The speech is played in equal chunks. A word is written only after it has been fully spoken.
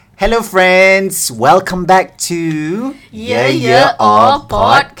Hello friends, welcome back to Yeah, or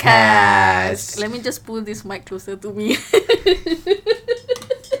podcast. Let me just pull this mic closer to me.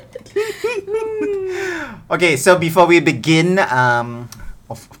 Okay, so before we begin,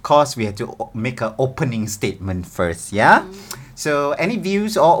 of course we have to make an opening statement first, yeah? So any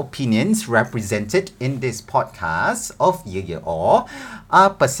views or opinions represented in this podcast of Yeah or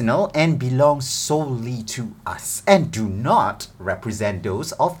are personal and belong solely to us and do not represent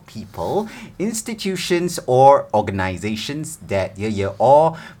those of people, institutions or organizations that Yeah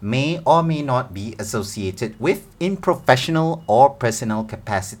or may not be associated with in professional or personal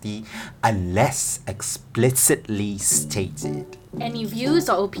capacity unless explicitly stated. Any views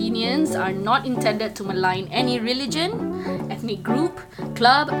or opinions are not intended to malign any religion, ethnic group,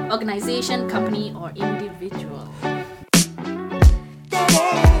 club, organization, company, or individual.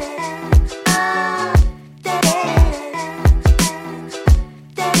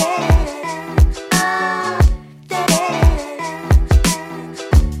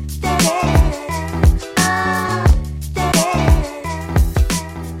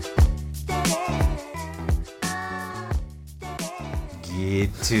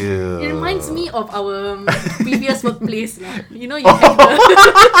 Gitu. It reminds me of our previous workplace lah. You know, you have the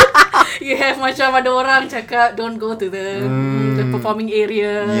you have macam ada orang cakap don't go to the performing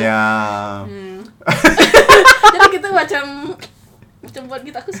area. Yeah. Jadi kita macam buat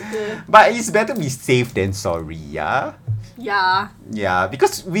gitu, aku suka. But it's better be safe than sorry, yeah? Yeah. Yeah,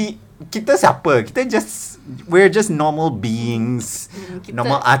 because kita siapa? We're just normal beings,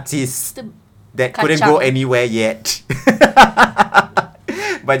 normal artists that couldn't go anywhere yet.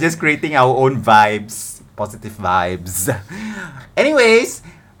 But just creating our own vibes, positive vibes. Anyways,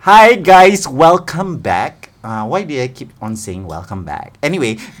 hi guys, welcome back. Why did I keep on saying welcome back?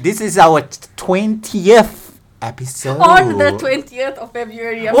 Anyway, this is our 20th episode. On the 20th of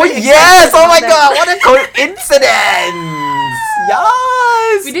February. Oh yes! Oh my god, what a coincidence!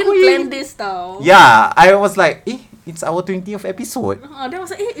 Yes! We didn't plan this though. Yeah, I was like, it's our 20th episode. Then I was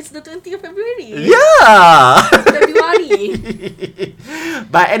like, it's the 20th of February. Yeah! February.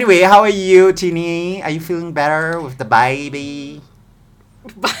 But anyway, how are you, Tini? Are you feeling better with the baby?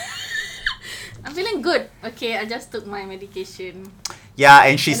 I'm feeling good. Okay, I just took my medication. Yeah,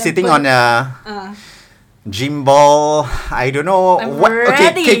 and she's sitting on a gym ball. I don't know. I'm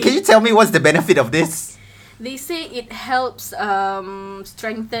Okay, ready. can you tell me what's the benefit of this? They say it helps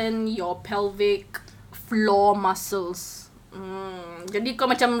strengthen your pelvic floor muscles. Jadi kau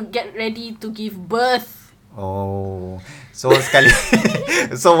macam get ready to give birth. Oh, so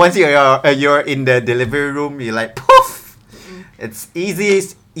so once you're in the delivery room, you're like poof. It's easy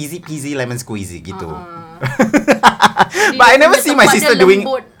peasy lemon squeezy gitu. But I never see my sister doing.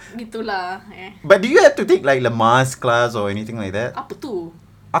 Gitulah. But do you have to take like Lemas class or anything like that? Apa tu?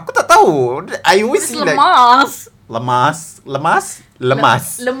 Aku tak tahu. I always see like lemas. Lemas. Lemas.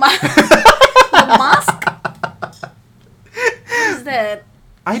 Lemas. What is that?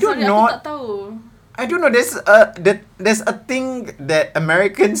 I don't Sorry, know. Aku tak tahu. I don't know. There's a thing that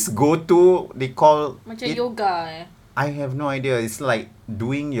Americans go to. They call Macam it, yoga. I have no idea. It's like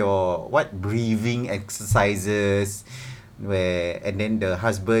doing your breathing exercises, and then the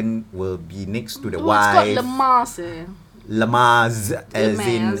husband will be next to the It's wife. called lemas. Lamaz, as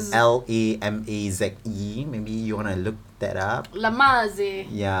in Lamaz. Lamaze. Maybe you wanna look that up. Lemas.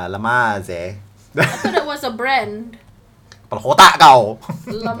 Yeah, Lamaze. I thought that was a brand. Kepala otak kau.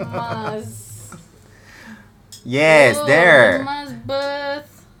 Lemas. Yes, there. Lemas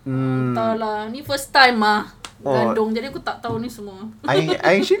birth. Tahu lah. Ni first time gandung. Jadi aku tak tahu ni semua. I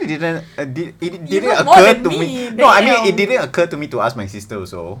actually didn't. It You didn't know more occur than to me, me. No, I mean damn. it didn't occur to me to ask my sister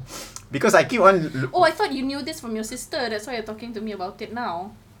also, because I keep on. Oh, I thought you knew this from your sister. That's why you're talking to me about it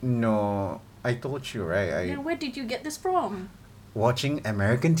now. No, I told you right. Then where did you get this from? Watching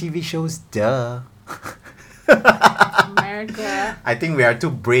American TV shows. Duh. America. I think we are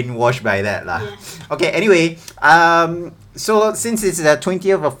too brainwashed by that lah. Yeah. Okay, anyway, so since it's the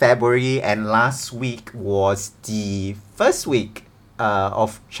 20th of February and last week was the first week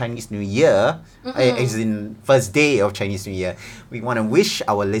of Chinese New Year, as in first day of Chinese New Year, we want to wish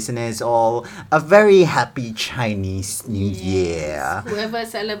our listeners all a very happy Chinese New Year. Whoever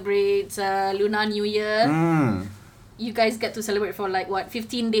celebrates Lunar New Year, you guys get to celebrate for like what,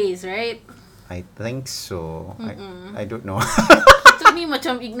 15 days, right? I think so. I don't know. To me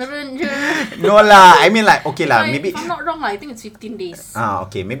macam ignorant je. No lah. I mean like okay lah. Maybe. If I'm not wrong, I think it's 15 days.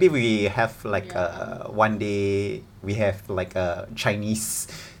 Okay. Maybe we have like one day we have like a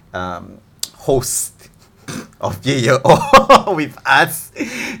Chinese host. of year with us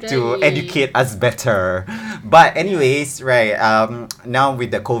to Right. educate us better. But anyways, right, now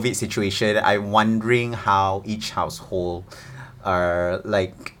with the COVID situation, I'm wondering how each household are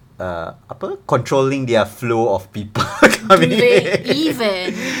like apa controlling their flow of people Do coming they in. even?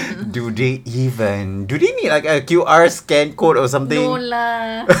 Do they need like a QR scan code or something? No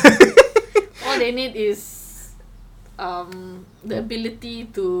lah. All they need is the ability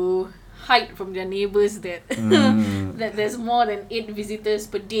to hide from their neighbours that that there's more than 8 visitors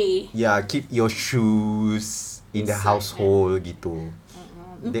per day. Yeah, keep your shoes in the Inside, household gitu.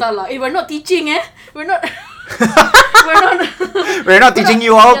 Entahlah. We're not teaching We're not we're not We're not teaching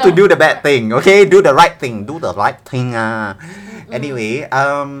you all to Yeah. do the bad thing, okay? Do the right thing. Do the right thing. Anyway,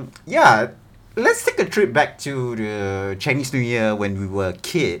 yeah, let's take a trip back to the Chinese New Year when we were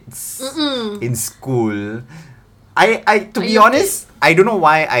kids in school. To Are be you honest, I don't know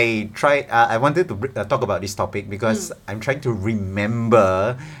why I tried. I wanted to talk about this topic because I'm trying to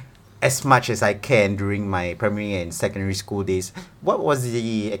remember as much as I can during my primary and secondary school days. What was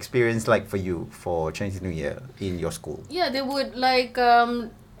the experience like for you for Chinese New Year in your school? Yeah, they would like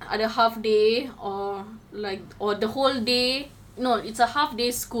either half day or the whole day. No, it's a half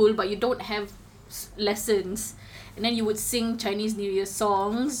day school, but you don't have lessons, and then you would sing Chinese New Year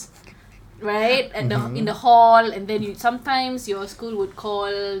songs, right? At in the hall, and then sometimes your school would call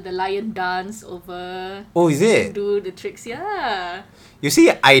the lion dance over. Oh, is to it? do the tricks? Yeah. You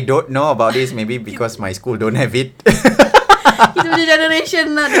see, I don't know about this. Maybe because my school don't have it. Itu punya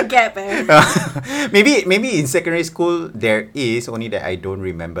generation lah, the gap maybe in secondary school there is, only that I don't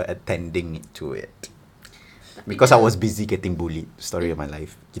remember attending to it because I was busy getting bullied. Story of my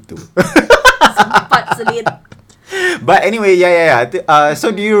life, gitu. Sempat selit. But anyway, yeah.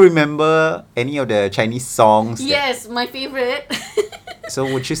 So do you remember any of the Chinese songs? Yes, my favorite. So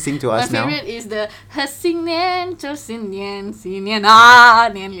would you sing to My us now? favorite is the 和新年祝新年新年啊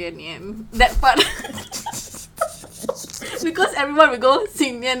年年年 that part. Because everyone will go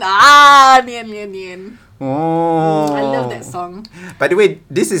新年啊年年年. Oh, I love that song. By the way,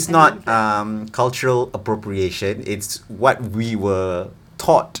 this is I not love cultural appropriation. It's what we were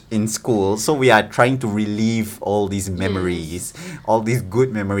taught in school. So we are trying to relive all these memories, all these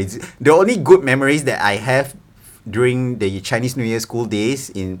good memories. The only good memories that I have during the Chinese New Year school days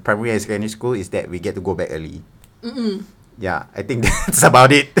in primary and secondary school is that we get to go back early. Yeah, I think that's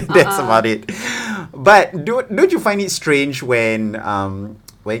about it. That's about it. But don't you find it strange when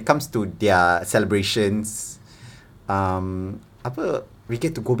it comes to their celebrations, we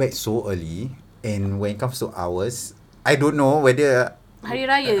get to go back so early, and when it comes to ours, I don't know whether Hari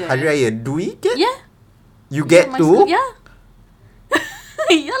Raya. Hari Raya, do we get? Yeah. You get My to? school, yeah.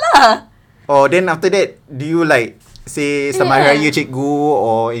 Yalah. Or then after that, do you like say Selamat Hari Raya Cikgu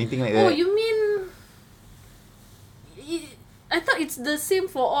or anything like that? Oh, you mean I thought it's the same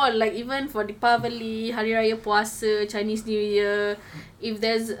for all, like even for Deepavali, Hari Raya Puasa, Chinese New Year. If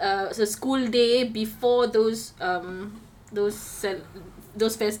there's a school day before those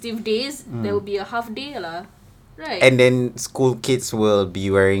festive days, there will be a half day lah, right? And then school kids would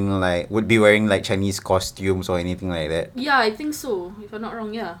be wearing like Chinese costumes or anything like that. Yeah, I think so. If I'm not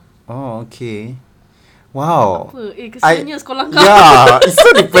wrong, yeah. Oh, okay. Wow. Apa? Kesiannya sekolah kau. Yeah, it's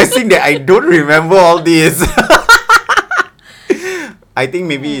so depressing that I don't remember all this. I think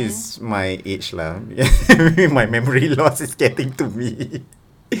maybe it's my age lah. My memory loss is getting to me.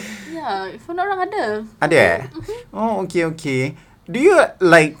 Yeah, if I'm not wrong ada. Ada eh? Oh, okay. Do you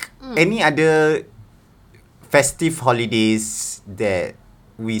like any other festive holidays that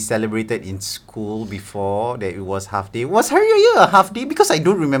we celebrated in school before that it was half day? Was Hari Raya a half day? Because I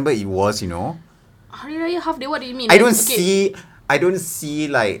don't remember it was, Hari Raya half day, what do you mean? I don't Okay. see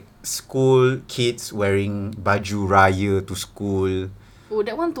like school kids wearing baju raya to school. Oh,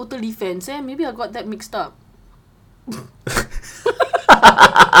 that one total defense Maybe I got that mixed up.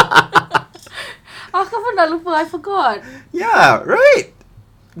 Aku pun dah lupa, I forgot. Yeah, right.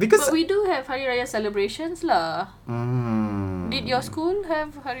 Because But we do have Hari Raya celebrations lah. Did your school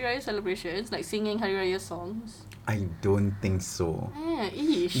have Hari Raya celebrations, like singing Hari Raya songs? I don't think so.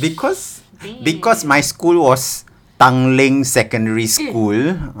 Ish. Because my school was Tanglin Secondary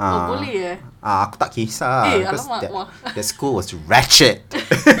School. boleh Aku tak kisah. Because alamak, wah. the school was ratchet.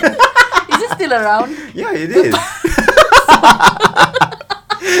 Is it still around? Yeah, it is.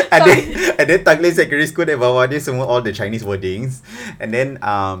 And then Tanglin Secondary School, they bawa dia semua all the Chinese wordings. And then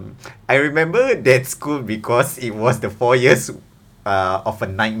I remember that school because it was the 4 years of a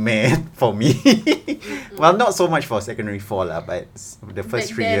nightmare for me. Well, not so much for secondary 4 lah, but the first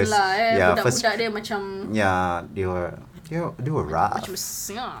Back 3 then years. lah, budak-budak dia macam Yeah, they were rough. macam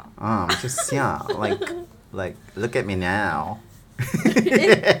siap. Macam siap. Like Like, look at me now.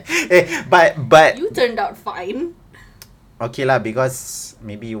 But You turned out fine. okay lah, because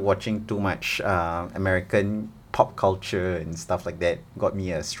maybe watching too much American pop culture and stuff like that got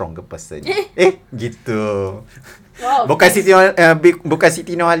me a stronger person. Gitu. Wow. Bukan nice. bukan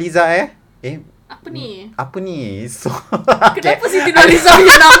Siti Nurhaliza Apa ni? apa ni? So Kenapa Siti Nurhaliza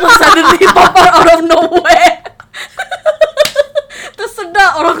punya nama suddenly pop out of nowhere?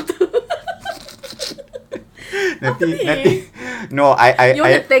 Tersedak orang tu. nanti no, I You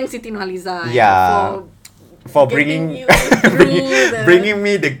want to thank Siti Nurhaliza Yeah. for getting bringing you through the- bringing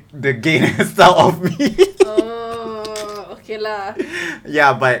me the gay style of me. Oh, okay lah.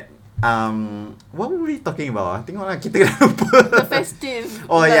 Yeah, but what were we talking about? Tengoklah kita lupa. The festive.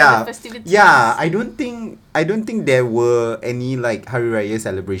 Oh like, yeah. The festivities. Yeah, I don't think there were any like Hari Raya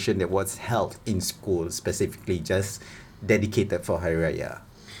celebration that was held in school specifically just dedicated for Hari Raya.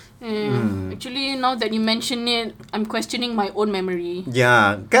 Actually, now that you mention it, I'm questioning my own memory.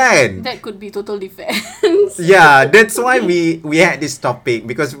 Yeah, kan? That could be total defense. Yeah, that's why we had this topic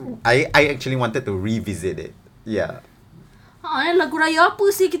because I actually wanted to revisit it. Yeah. Lagu raya apa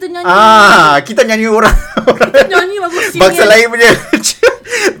sih kita nyanyi? Kita nyanyi orang Kita nyanyi lagu sini. bangsa lain punya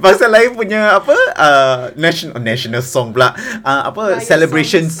bangsa lain punya apa national song pula apa Raya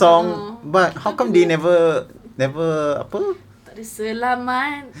celebration songs. song but how come they never apa Tak ada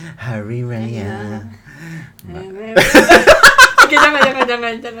selamat. Hari Raya. Okay, jangan.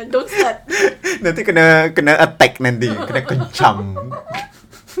 Don't start. Nanti kena attack nanti, kena kencam.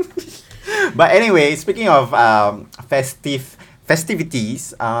 But anyway, speaking of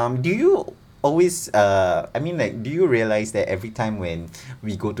festivities, do you always do you realize that every time when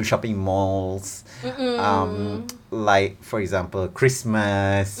we go to shopping malls, like for example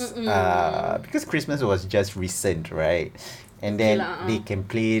Christmas, because Christmas was just recent, right? And then they can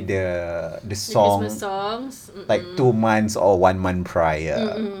play the song Christmas songs. like 2 months or 1 month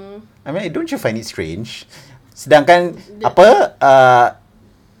prior. I mean, don't you find it strange? Sedangkan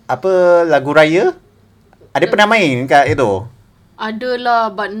apa lagu raya ada pernah main kat itu? Ada lah,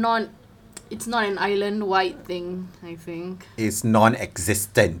 but it's not an island-wide thing, I think. It's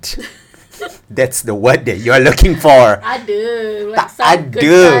non-existent. That's the word that you are looking for. Ada. Like Tak some ada.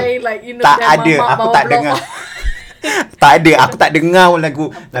 kedai, like, you know, Tak that ada. mamak Aku bawa tak blok. dengar. Tak ada. Aku tak dengar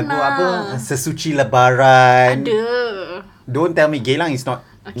lagu pernah. apa Sesuci Lebaran. Ada. Don't tell me Geylang is not.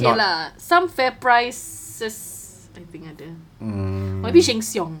 Okay lah. Some fair prices, I think ada. Maybe Sheng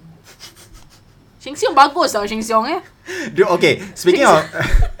Siong. Sheng Siong bagus tau, Sheng Siong Okay, speaking of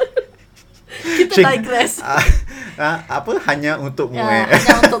Kita digress. apa hanya untukmu Hanya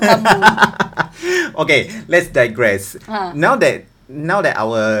untuk kamu. Okay, let's digress. Ha. Now that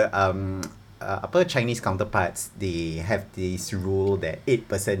our Chinese counterparts, they have this rule that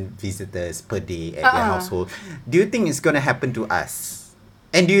 8% visitors per day at their household. Do you think it's gonna happen to us?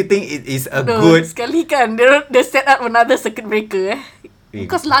 And do you think it is a good? Sekali kan they set up another circuit breaker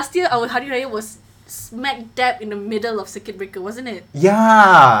Because last year our Hari Raya was smack dab in the middle of circuit breaker, wasn't it?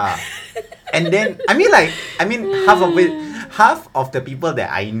 Yeah. And then half of the people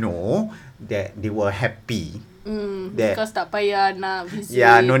that I know that they were happy. That, Because tak payah nak visit.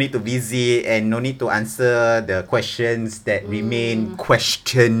 yeah, no need to visit and no need to answer the questions that remain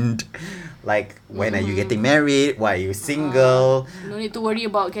questioned. Like, when are you getting married? Why are you single? No need to worry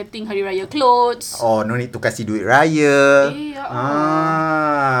about getting Hari Raya clothes. Or no need to kasih duit raya.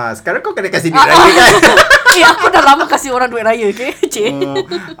 Sekarang kau kena kasih duit Ah, raya kan? Aku dah lama kasih orang duit raya, okay? Cik.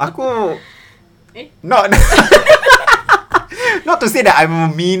 Aku not to say that I'm a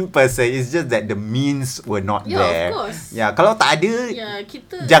mean person. It's just that the means were not Yeah, there. of course. Yeah, kalau tak ada,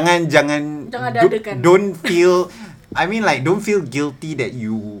 Kita jangan ada-adakan. don't feel. I mean, like, don't feel guilty that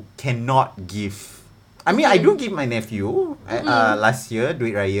you cannot give. I mean, I do give my nephew last year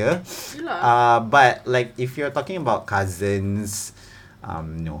duit raya. Yelah. But like, if you're talking about cousins,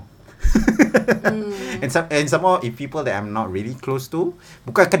 no. And some more, if people that I'm not really close to,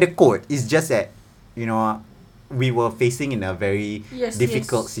 bukan kedekut. It's just that, you know, we were facing in a very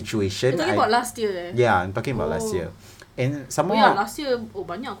difficult situation. You're talking about last year Yeah, I'm talking about last year. And some more. yeah, last year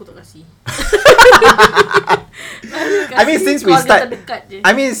banyak aku tak kasih. I mean,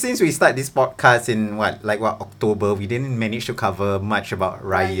 since we start this podcast in October, we didn't manage to cover much about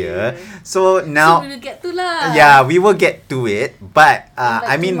Raya. So now, we will get to lah. yeah, we will get to it. But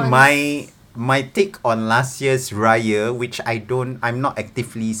I mean, 2 months. my take on last year's Raya, which I'm not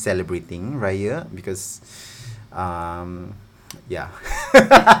actively celebrating Raya because, yeah,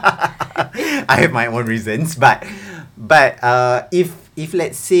 I have my own reasons. But if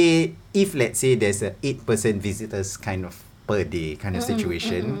let's say there's a 8% visitors kind of per day kind of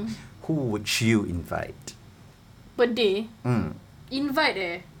situation, who would you invite? per day.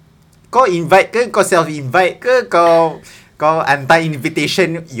 Invite Kau invite ke? Kau self-invite ke? Kau hantar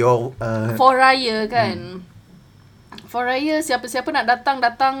invitation your... For Raya kan. For Raya, siapa-siapa nak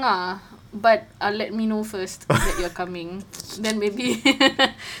datang lah. But let me know first that you're coming. Then maybe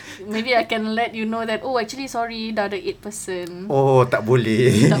maybe I can let you know that, oh actually sorry, dah ada 8 person. Oh, tak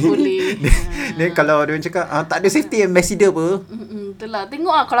boleh. Tak boleh. Then kalau dia orang cakap, tak ada safety ambassador apa? Itulah.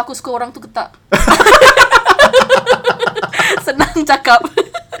 Tengok lah kalau aku suka orang tu ke tak. Senang cakap.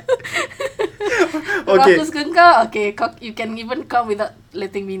 Kalau Okay. aku suka kau, okay, you can even come without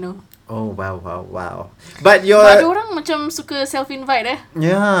letting me know. Oh, wow. But your... But ada orang macam suka self-invite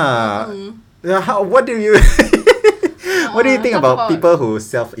Yeah. What do you... What do you think about people who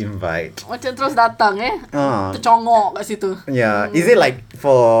self-invite? Macam terus datang tercongok kat situ. Yeah. Is it like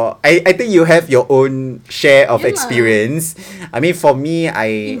for... I think you have your own share of Yalah. experience. I mean, for me,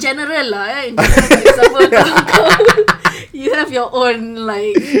 In general lah In general, for example, kau you have your own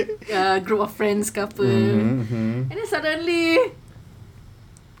like group of friends ke apa. And then suddenly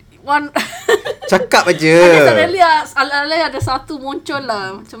one Cakap and aja. then suddenly alai ada satu muncul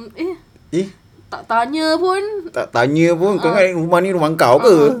lah. Macam tak tanya pun. Tak tanya pun. Kau kan rumah ni rumah kau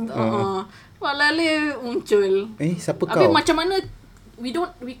ke? Alai muncul. Siapa Habis kau? macam mana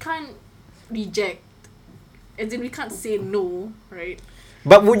we can't reject. As in we can't say no, right?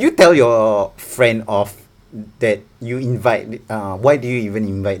 But would you tell your friend off that you invite, why do you even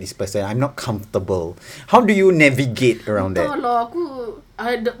invite this person? I'm not comfortable. How do you navigate around that? Tak lah,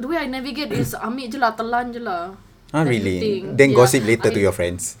 the way I navigate is ambil je lah, telan je lah. Ah, That's the really? thing. Then gossip later to your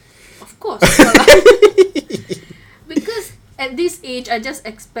friends. Of course. Because at this age, I just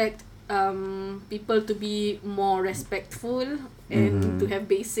expect people to be more respectful and to have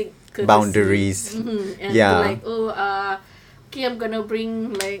basic courtesy. Boundaries. And Yeah. to like, okay, I'm gonna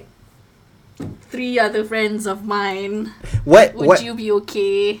bring like 3 other friends of mine. What you be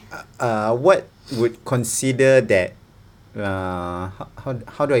okay? what would consider that?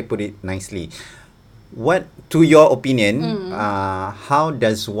 How do I put it nicely? What, to your opinion, how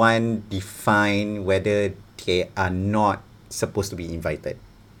does one define whether they are not supposed to be invited?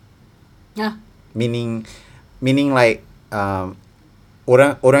 Yeah. Meaning like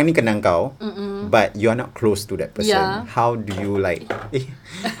orang ni kenal kau, but you are not close to that person. Yeah. How do you like?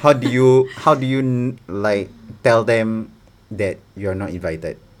 How do you like tell them that you are not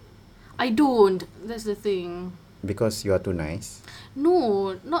invited? I don't. That's the thing. Because you are too nice.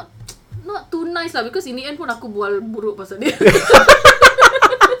 No, not too nice lah. Because in the end pun aku bual buruk pasal dia.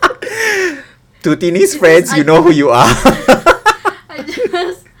 To Tini's friends, you know who you are. I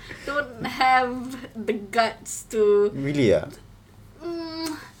just don't have the guts to Really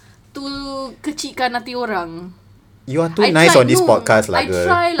to kecilkan hati orang. You are too nice on this podcast lah, I girl.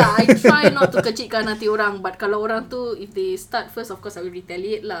 I try not to kecilkan hati orang. But kalau orang tu, if they start first, of course I will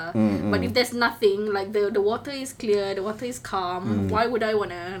retaliate lah. But if there's nothing, like the water is clear, the water is calm, why would I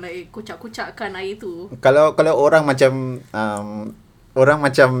wanna like kucak-kucakkan air tu? Kalau orang macam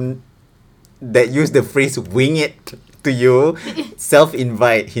that use the phrase wing it to you,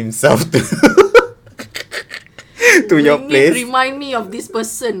 self-invite himself to your place. Remind me of this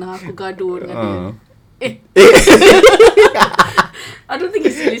person lah. Aku gaduh dengan dia. I don't think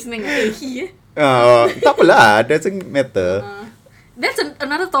he's listening. Tak apalah, doesn't matter. That's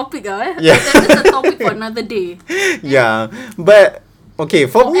another topic Yeah. That's a topic for another day. Yeah, but okay,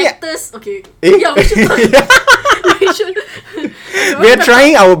 for me, Actors, okay. Yeah, we should we should. we are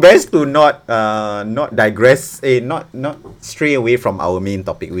trying our best to not digress, not stray away from our main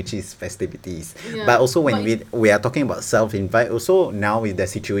topic, which is festivities. Yeah, But also when we are talking about self-invite, also now with the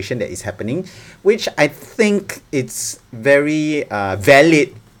situation that is happening, which I think it's very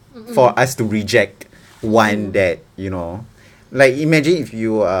valid for us to reject one that, like imagine if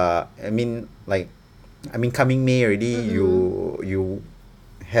you coming May already, you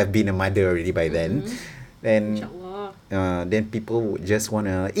have been a mother already by then. Then people would just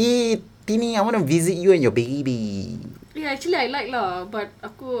wanna, Tini, I wanna visit you and your baby. Yeah, actually I like lah, but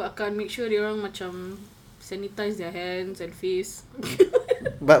aku akan make sure dia orang macam sanitize their hands and face.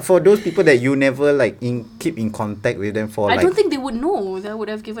 But for those people that you never keep in contact with them for I don't think they would know that I would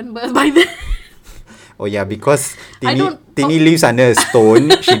have given birth by then. Oh yeah, because I don't- Tini lives under a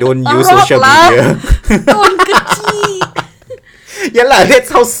stone. She don't use Rock social lah. media. Tahun kecil. Yalah, that's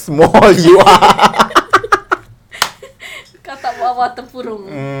how small you are. Kata bawah tempurung.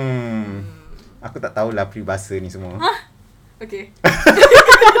 Aku tak tahulah peribahasa ni semua. Okay.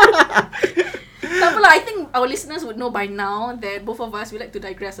 Tak apalah, I think our listeners would know by now that both of us, we like to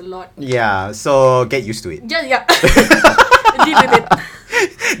digress a lot. Yeah, so get used to it. Just, yeah. Deal with it.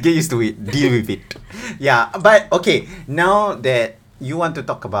 Get used to it. Deal with it. Yeah, but okay. Now that you want to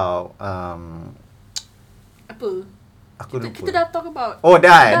talk about Apa? aku lupa. Kita dah talk about. Oh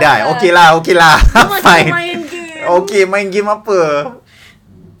dah. Okay lah. Macam Fine. main game. Okay, main game apa?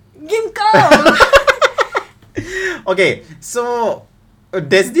 Game kau. Okay, so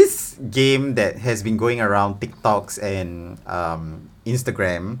there's this game that has been going around TikToks and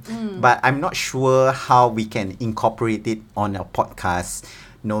Instagram, but I'm not sure how we can incorporate it on a podcast,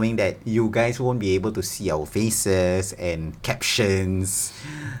 knowing that you guys won't be able to see our faces and captions.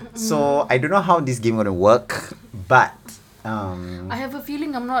 So I don't know how this game gonna work, but I have a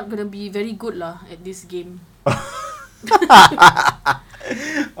feeling I'm not gonna be very good lah at this game.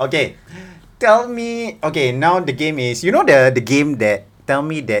 okay. Tell me. Okay, now the game is, you know, the game that tell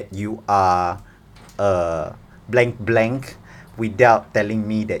me that you are blank blank without telling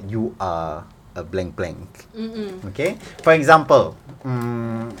me that you are a blank blank. Okay. For example,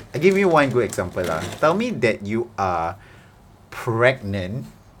 I give you one good example lah. Tell me that you are pregnant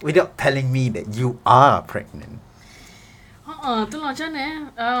without telling me that you are pregnant. Tu lah macam mana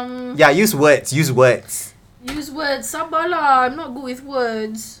Yeah, use words. Use words. Sabarlah, I'm not good with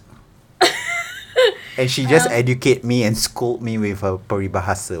words. And she just educate me and scold me with her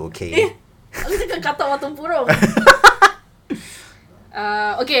peribahasa, okay? Aku cakap kata orang tempurung.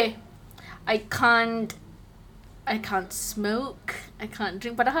 Okay. I can't smoke. I can't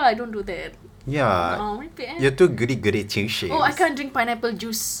drink. Padahal I don't do that. Yeah. Oh, repeat You're too goody two-shoes. Oh, I can't drink pineapple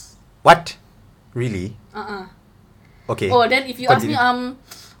juice. What? Really? Okay. Oh, then if you Continue. ask me,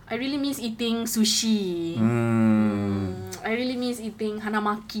 I really miss eating sushi. I really miss eating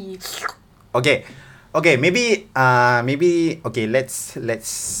hanamaki. Okay. Okay, maybe okay, let's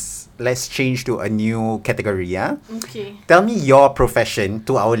change to a new category, yeah? Okay. Tell me your profession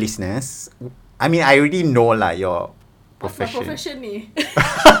to our listeners. I mean, I already know lah your What's my profession. profession ni?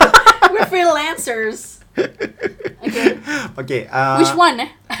 We're freelancers. Okay. Okay. Which one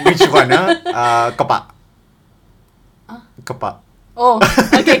Which one? Kepak. Kepak. Oh,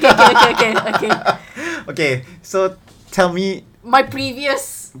 okay. Okay, so tell me My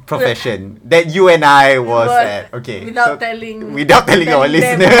previous profession that you and I was But at. Okay. without telling our them.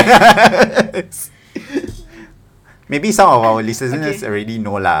 listeners. Maybe some of our listeners Okay. already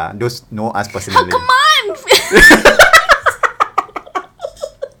know lah. Those know us personally. Come on!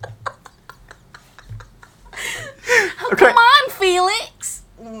 Come on, Felix!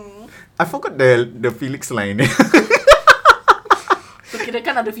 I forgot the Felix line. So, kira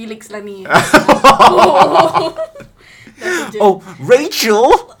kan ada Felix lah ni. Oh,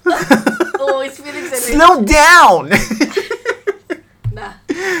 Rachel! Oh, it's Felix and Slow down! Dah.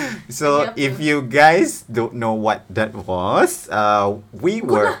 So, Okay, apa? if you guys don't know what that was, we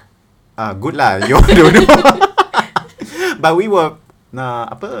were... good lah. You don't know. But we were...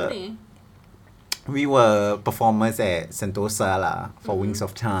 Ni. We were performers at Sentosa lah for Wings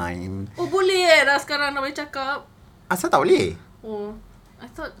of Time. Oh, boleh dah sekarang dah boleh cakap. Asal tak boleh? Oh, I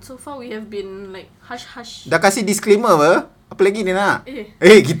thought so far we have been like hush-hush. Dah kasih disclaimer apa? Apa lagi dia nak?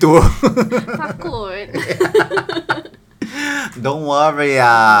 Gitu. Takut. Don't worry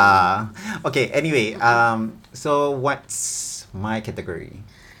Okay, anyway, so what's my category?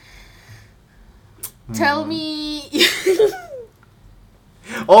 Tell me.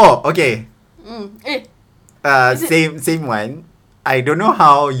 Oh, okay. Is it- Same one. I don't know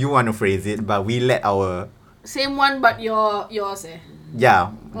how you want to phrase it, but we let our Same one but yours the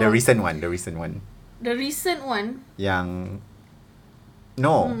Oh. recent one. The recent one. Yang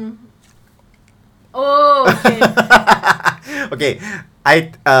no. Oh, okay. Okay. I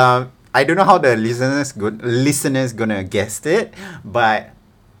don't know how the listeners gonna guess it, but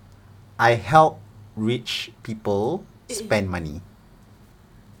I help rich people spend money.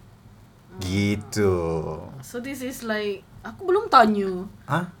 Gitu. So this is like, aku belum tanya.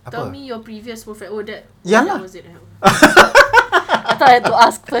 Hah? Tell Apa? me your previous profession. Oh, that. Yalah. That was it. I thought I had to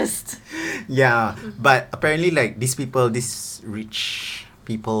ask first. Yeah, but apparently like these rich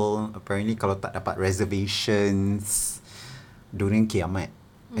people, apparently kalau tak dapat reservations during kiamat,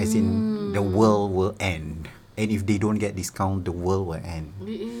 as in the world will end. And if they don't get discount, the world will end.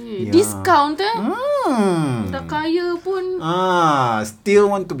 Yeah. Discount Hmm. Dah kaya pun. Still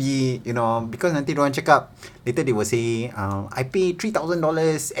want to be, because nanti diorang cakap, later they will say, I pay $3,000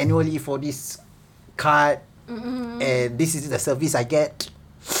 annually for this card, and this is the service I get.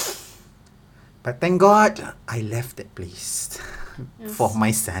 But thank God, I left that place for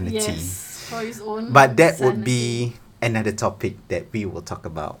my sanity. Yes, for his own But that would sanity. be another topic that we will talk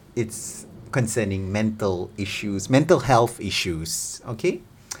about. It's concerning mental health issues. Okay?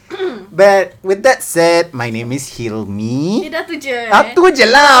 But with that said, my name is Hilmi. Dah tu je. Tu je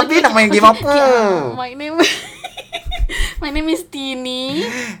lah. Habis nak main game apa? My name My name is Tini.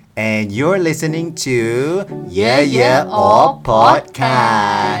 And you're listening to Yeah or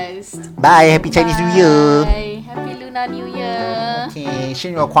Podcast. Bye. Happy Chinese New Year. Bye. Happy Lunar New Year. Okay,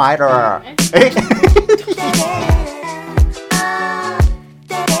 新年快乐。